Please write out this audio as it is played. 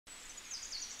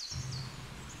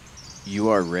You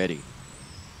are ready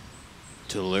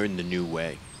to learn the new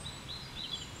way.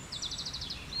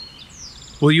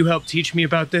 Will you help teach me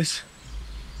about this?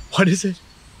 What is it?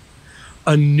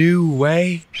 A new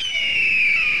way?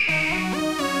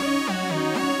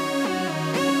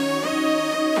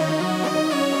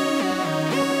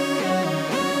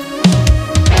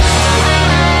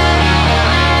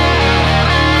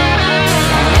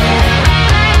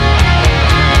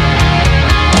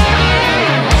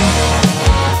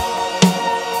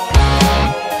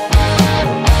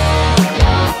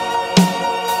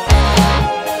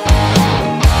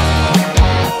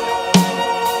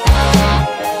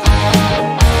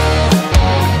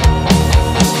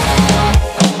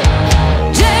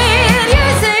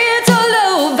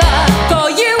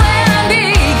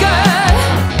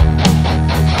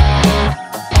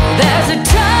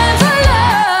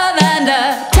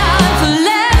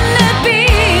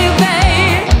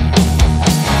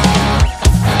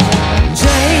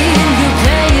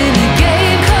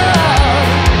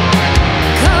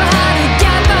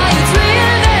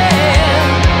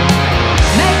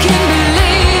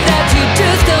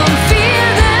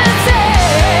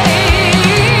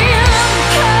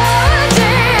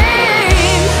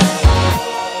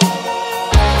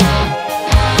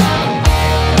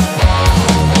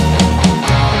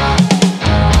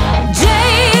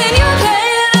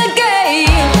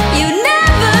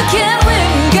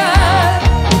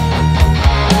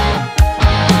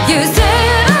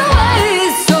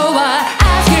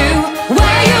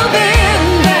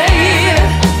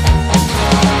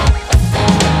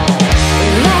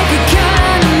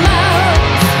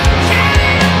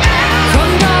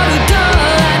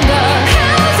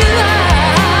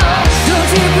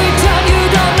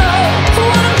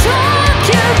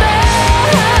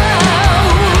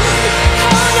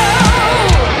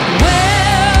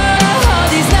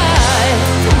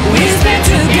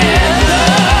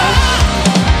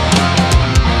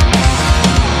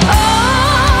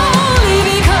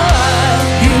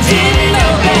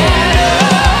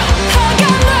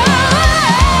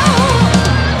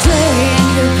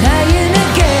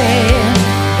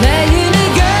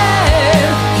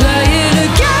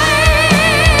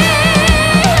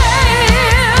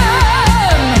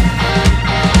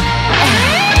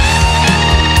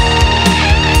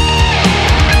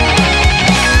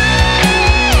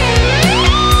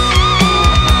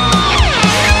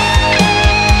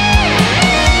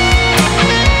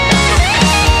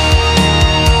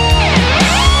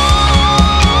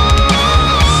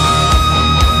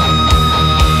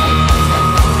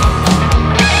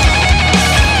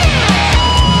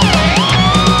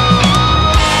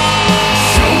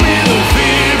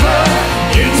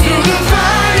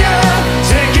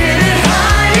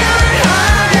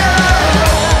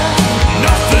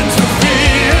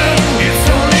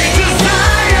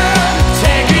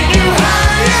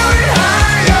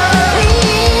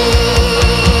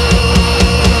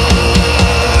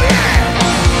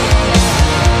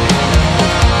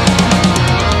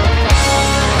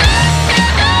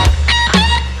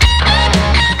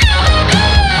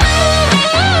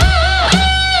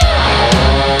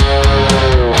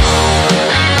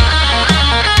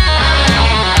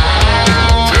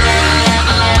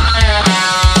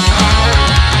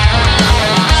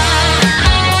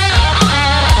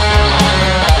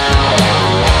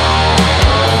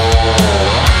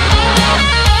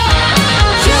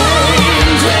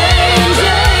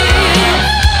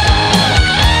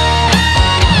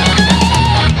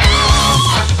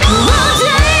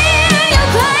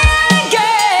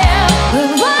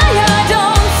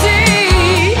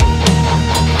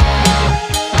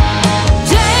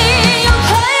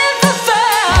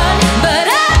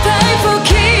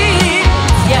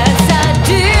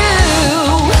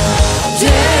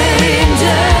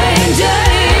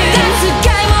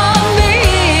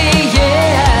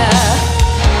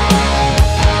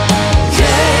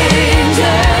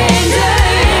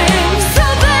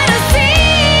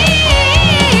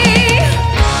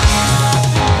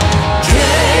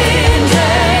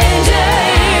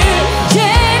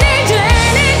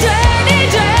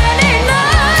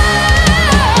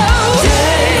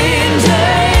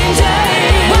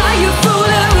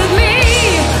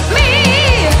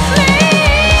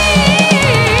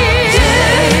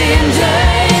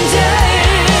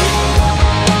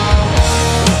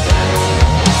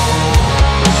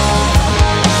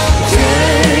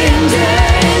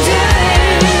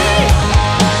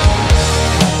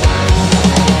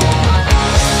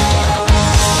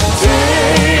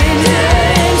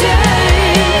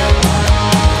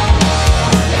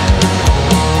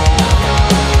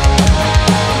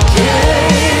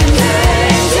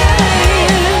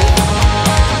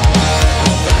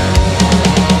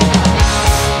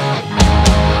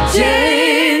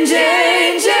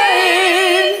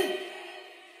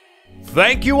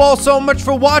 Thank you all so much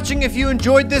for watching. If you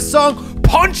enjoyed this song,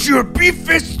 punch your beef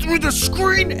fist through the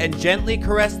screen and gently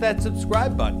caress that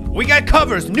subscribe button. We got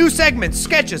covers, new segments,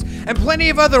 sketches, and plenty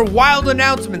of other wild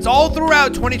announcements all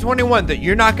throughout 2021 that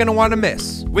you're not going to want to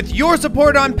miss. With your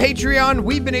support on Patreon,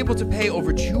 we've been able to pay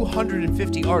over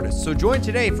 250 artists, so join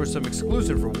today for some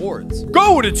exclusive rewards.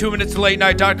 Go to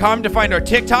 2minuteslatenight.com to find our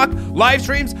TikTok, live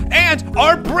streams, and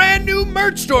our brand new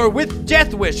merch store with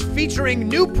Death Wish, featuring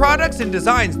new products and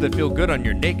designs that feel good on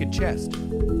your naked chest.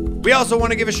 We also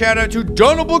want to give a shout out to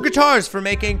Donable Guitars for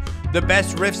making the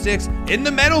best riff sticks in the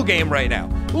metal game right now.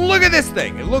 Look at this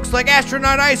thing. It looks like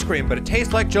astronaut ice cream, but it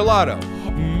tastes like gelato.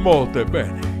 Molto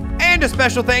bene. And a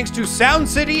special thanks to Sound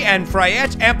City and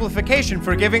Friette Amplification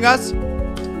for giving us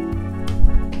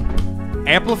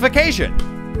amplification.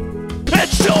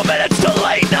 It's 2 minutes to late.